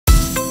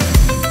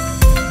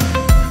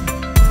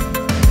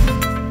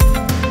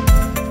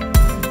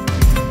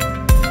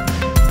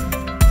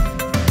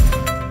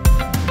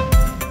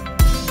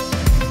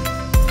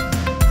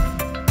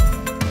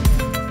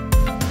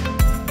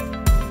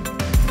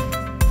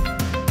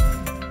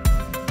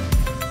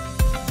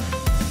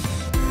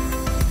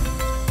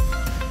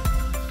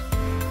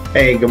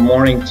Hey, good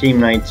morning,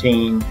 Team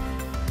 19.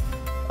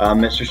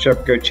 Mr.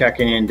 Serpico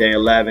checking in day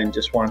 11.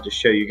 Just wanted to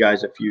show you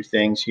guys a few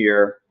things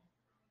here.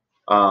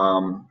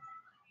 Open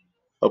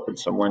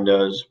some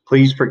windows.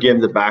 Please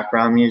forgive the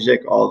background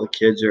music. All the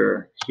kids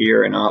are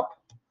here and up,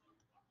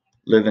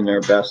 living their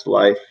best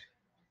life.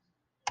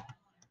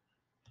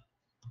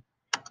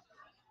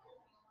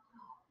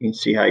 You can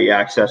see how you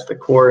access the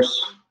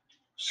course.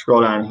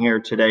 Scroll down here.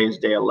 Today is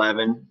day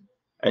 11.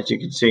 As you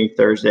can see,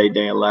 Thursday,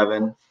 day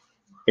 11,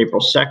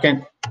 April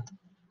 2nd.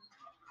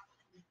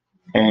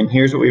 And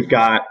here's what we've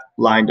got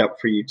lined up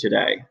for you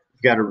today.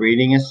 We've got a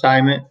reading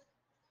assignment,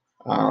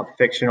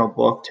 fictional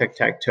book,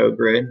 tic-tac-toe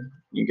grid.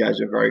 You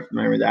guys are very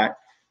familiar with that.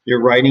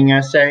 Your writing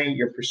essay,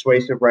 your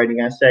persuasive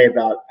writing essay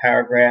about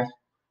paragraph,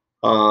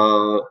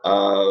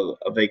 a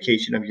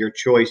vacation of your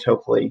choice,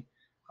 hopefully.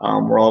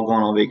 We're all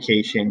going on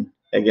vacation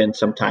again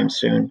sometime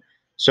soon.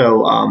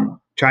 So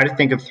try to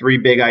think of 3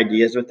 big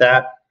ideas with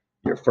that.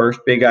 Your first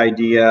big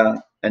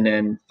idea, and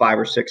then 5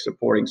 or 6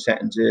 supporting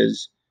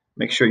sentences.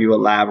 Make sure you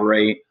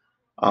elaborate.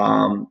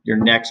 Your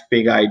next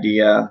big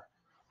idea,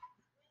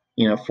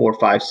 4,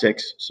 5,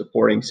 6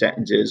 supporting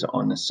sentences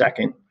on the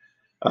second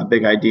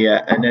big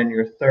idea, and then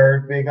your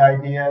third big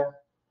idea,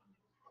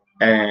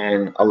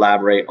 and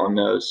elaborate on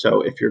those.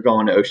 So if you're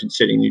going to Ocean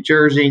City, New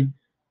Jersey,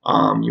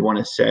 you want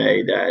to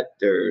say that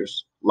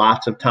there's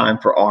lots of time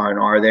for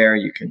R&R there.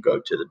 You can go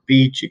to the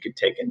beach, you could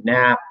take a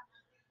nap,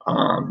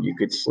 you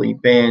could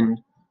sleep in,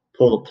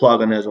 pull the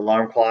plug on those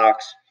alarm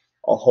clocks,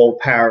 a whole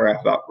paragraph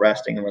about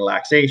resting and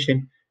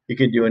relaxation. You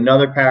could do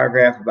another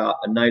paragraph about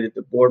a night at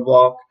the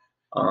boardwalk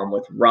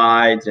with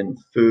rides and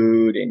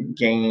food and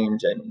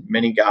games and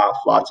mini golf,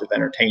 lots of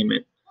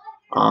entertainment.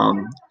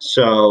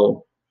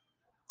 Those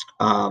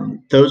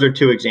are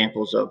 2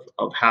 examples of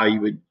how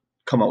you would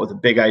come up with a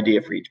big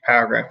idea for each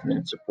paragraph and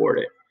then support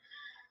it.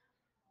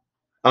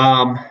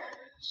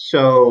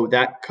 So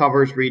that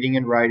covers reading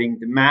and writing.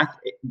 The math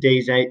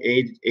days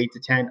 8 to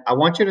 10. I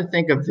want you to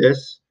think of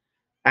this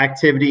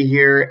activity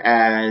here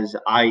as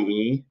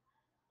IE,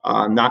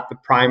 not the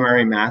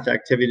primary math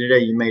activity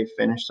today. You may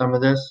finish some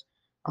of this,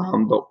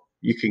 but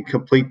you can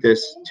complete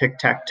this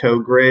tic-tac-toe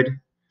grid.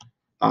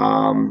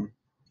 And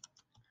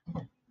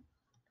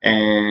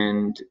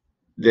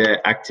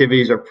the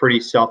activities are pretty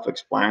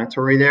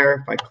self-explanatory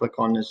there. If I click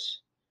on this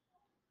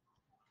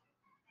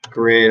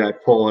grid, I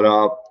pull it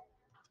up,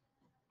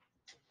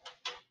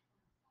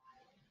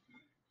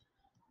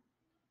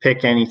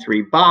 pick any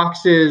 3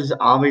 boxes,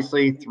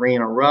 obviously 3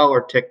 in a row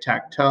or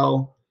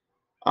tic-tac-toe.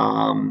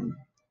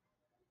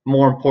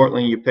 More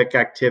importantly, you pick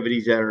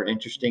activities that are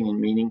interesting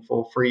and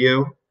meaningful for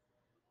you.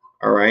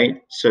 All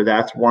right, so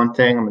that's one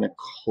thing. I'm going to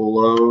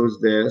close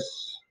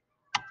this,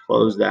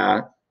 close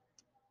that,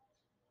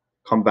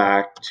 come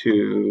back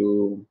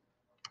to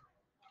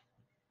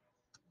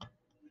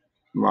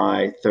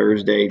my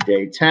Thursday,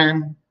 day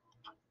 10.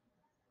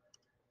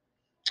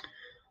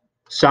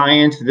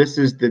 Science, this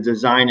is the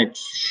Design a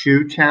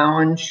Shoe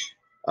Challenge,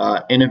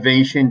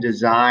 innovation,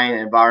 design,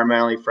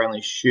 environmentally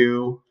friendly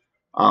shoe,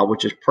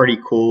 which is pretty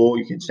cool.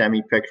 You can send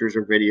me pictures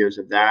or videos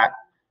of that.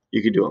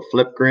 You could do a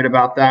flip grid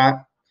about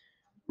that.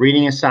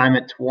 Reading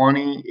assignment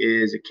 20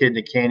 is a kid in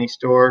a candy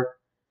store.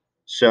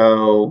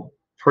 So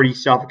pretty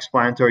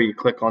self-explanatory. You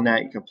click on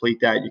that, you complete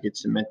that, you could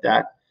submit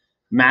that.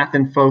 Math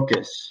and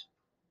focus,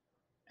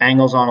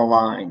 angles on a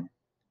line.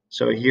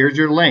 So here's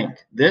your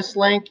link. This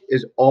link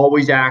is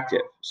always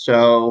active.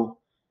 So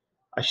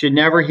I should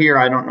never hear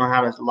I don't know how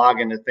to log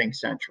into Think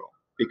Central,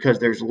 because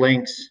there's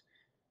links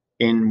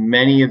in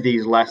many of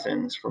these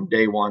lessons from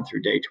day 1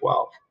 through day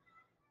 12.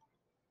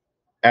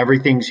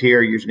 Everything's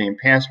here, username and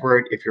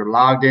password. If you're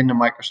logged into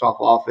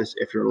Microsoft Office,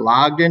 if you're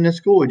logged into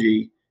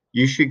Schoology,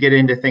 you should get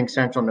into Think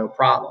Central no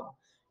problem.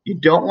 You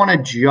don't want to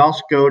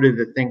just go to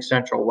the Think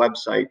Central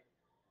website.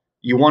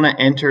 You want to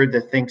enter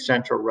the Think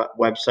Central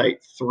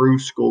website through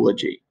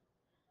Schoology.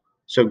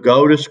 So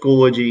go to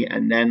Schoology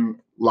and then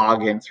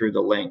log in through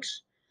the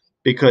links,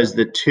 because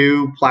the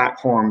 2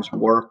 platforms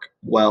work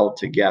well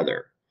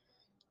together.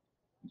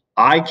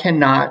 I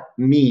cannot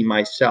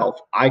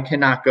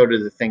go to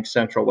the Think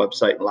Central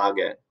website and log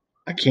in.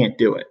 I can't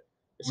do it.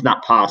 It's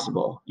not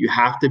possible. You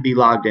have to be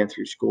logged in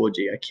through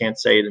Schoology. I can't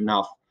say it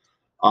enough.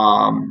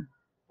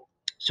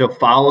 So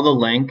follow the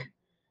link.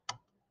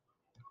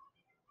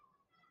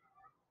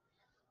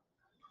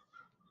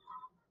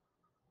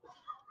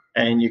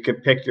 And you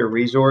could pick your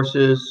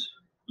resources.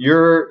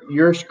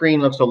 Your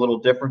screen looks a little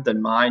different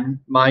than mine,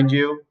 mind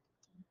you.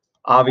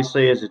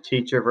 Obviously, as a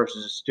teacher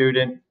versus a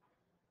student,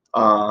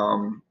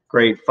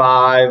 grade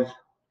 5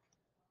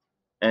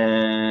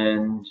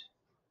 and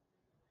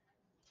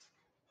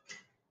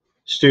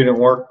student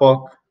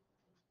workbook.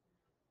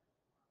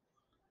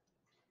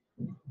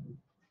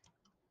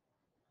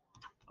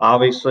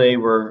 Obviously,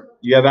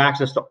 you have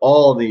access to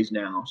all of these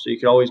now, so you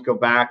can always go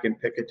back and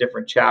pick a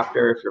different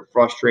chapter. If you're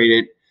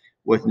frustrated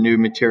with new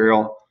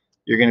material,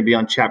 you're going to be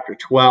on chapter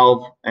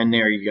 12, and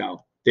there you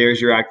go. There's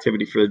your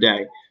activity for the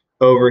day.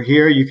 Over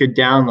here, you could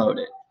download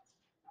it.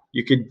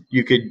 You could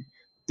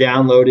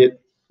download it.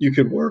 You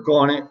could work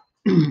on it.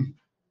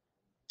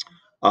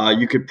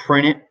 You could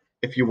print it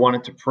if you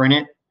wanted to print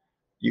it.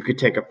 You could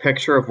take a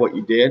picture of what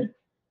you did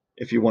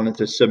if you wanted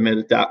to submit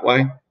it that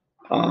way.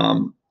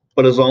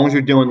 But as long as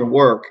you're doing the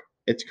work,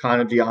 it's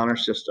kind of the honor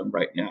system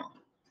right now.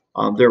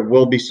 There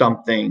will be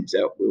some things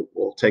that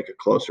we'll take a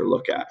closer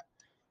look at.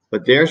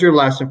 But there's your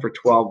lesson for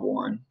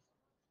 12-1.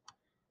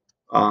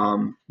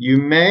 You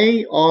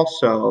may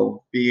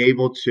also be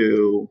able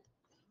to,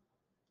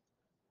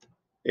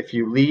 if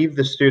you leave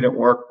the student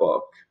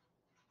workbook,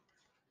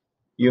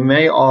 you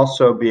may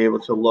also be able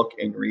to look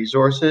in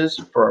resources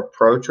for a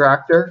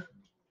protractor.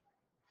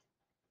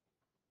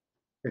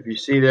 If you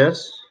see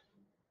this,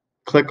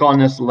 click on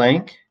this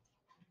link.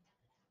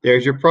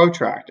 There's your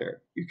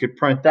protractor. You could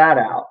print that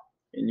out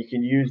and you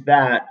can use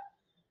that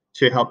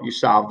to help you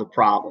solve the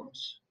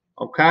problems.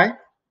 Okay?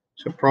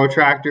 So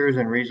protractors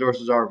and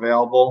resources are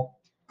available.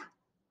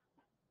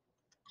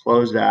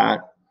 Close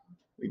that.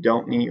 We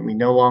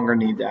no longer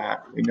need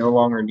that. We no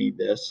longer need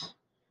this.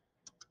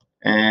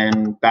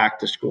 And back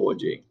to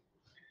Schoology.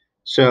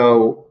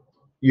 So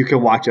you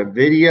can watch a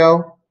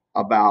video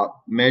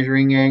about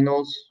measuring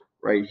angles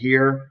right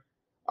here.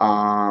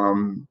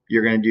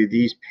 You're going to do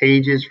these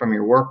pages from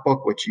your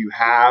workbook, which you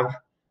have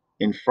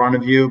in front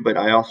of you, but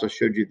I also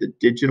showed you the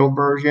digital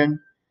version.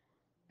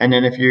 And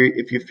then if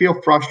you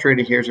feel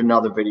frustrated, here's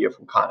another video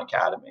from Khan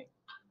Academy.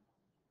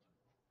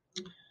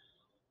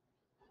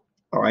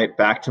 All right,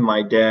 back to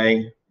my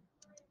day.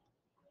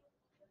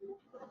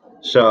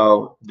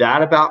 So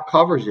that about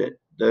covers it.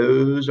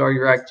 Those are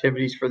your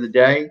activities for the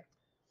day.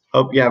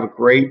 Hope you have a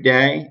great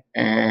day,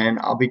 and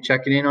I'll be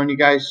checking in on you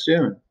guys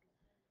soon.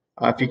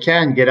 If you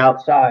can, get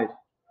outside.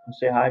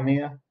 Say hi,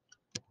 Mia.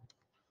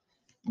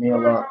 Mia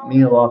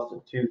lost a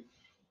tooth.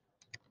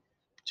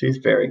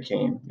 Tooth fairy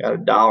came. Got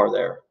 $1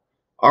 there.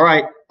 All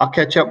right, I'll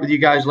catch up with you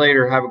guys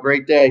later. Have a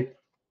great day.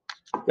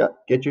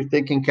 Get your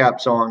thinking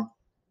caps on.